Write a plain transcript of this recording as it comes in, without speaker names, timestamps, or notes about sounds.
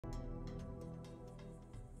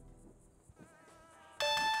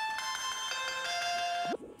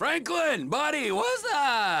Franklin, buddy, what's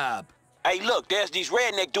up? Hey, look, there's these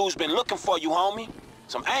redneck dudes been looking for you, homie.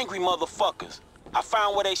 Some angry motherfuckers. I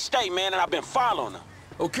found where they stay, man, and I've been following them.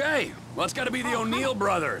 Okay, well, it's gotta be the O'Neill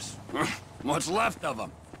brothers. What's left of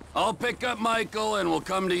them. I'll pick up Michael and we'll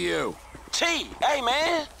come to you. T, hey,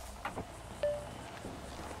 man.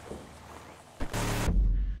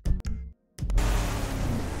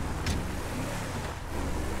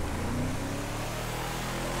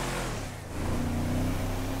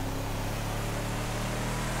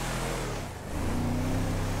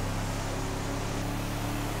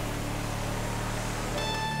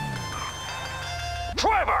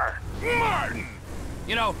 Trevor! Martin!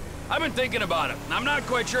 You know, I've been thinking about it, and I'm not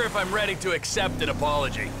quite sure if I'm ready to accept an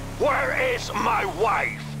apology. Where is my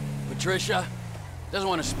wife? Patricia doesn't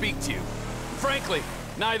want to speak to you. Frankly,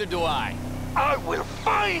 neither do I. I will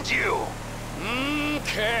find you!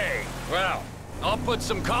 Okay. Well, I'll put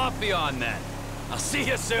some coffee on then. I'll see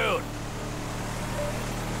you soon.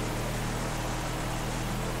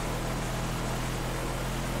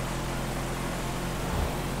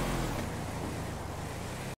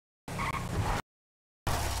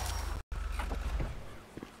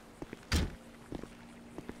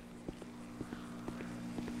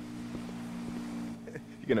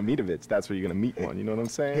 You're gonna meet a bitch, that's where you're gonna meet one, you know what I'm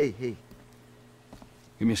saying? Hey.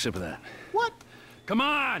 Give me a sip of that. What? Come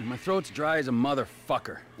on! My throat's dry as a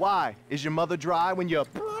motherfucker. Why? Is your mother dry when you're...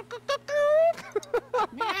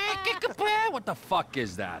 What the fuck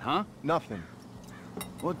is that, huh? Nothing.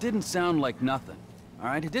 Well, it didn't sound like nothing, all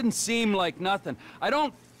right? It didn't seem like nothing. I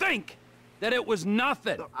don't think that it was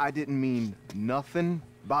nothing. No, I didn't mean nothing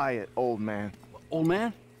by it, old man. Old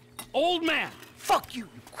man? Old man! Fuck you,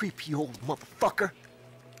 you creepy old motherfucker.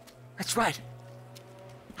 That's right.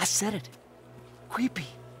 I said it. Creepy.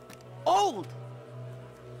 Old.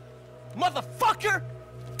 Motherfucker!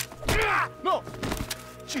 No!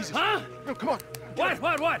 Jesus. Huh? No, come on.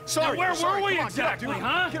 What? Sorry. Now, where sorry. were we Come on, exactly, get up, dude.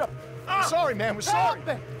 huh? Get up. We're sorry, man. We're sorry. Help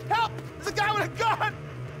me! Help! There's a guy with a gun!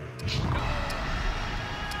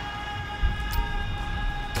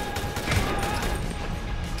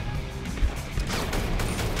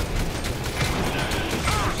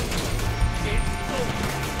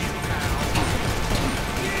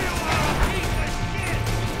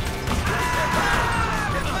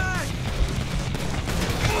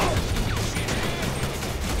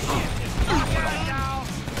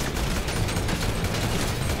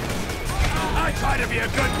 I try to be a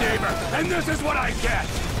good neighbor, and this is what I get!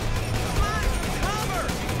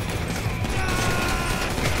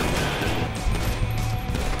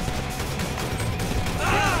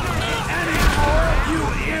 Any more of you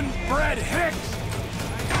inbred hicks?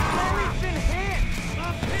 We've been hit!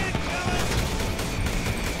 I'm hit, fellas!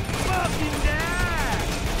 Fucking dad!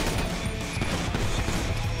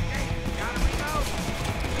 Hey, gotta reload!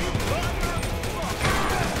 You motherfucker!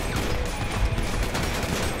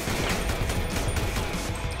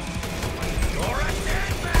 You're a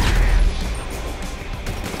dead man!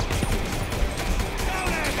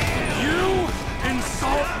 You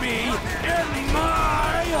insult me in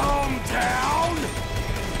my hometown?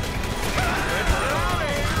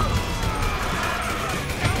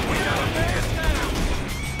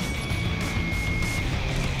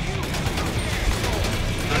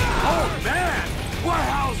 Old man? Well,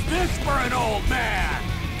 how's this for an old man?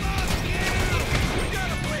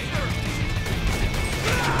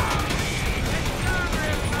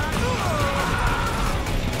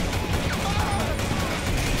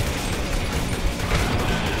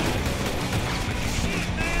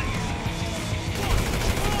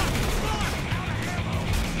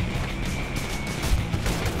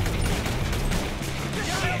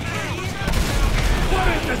 What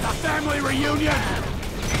is this, a family reunion?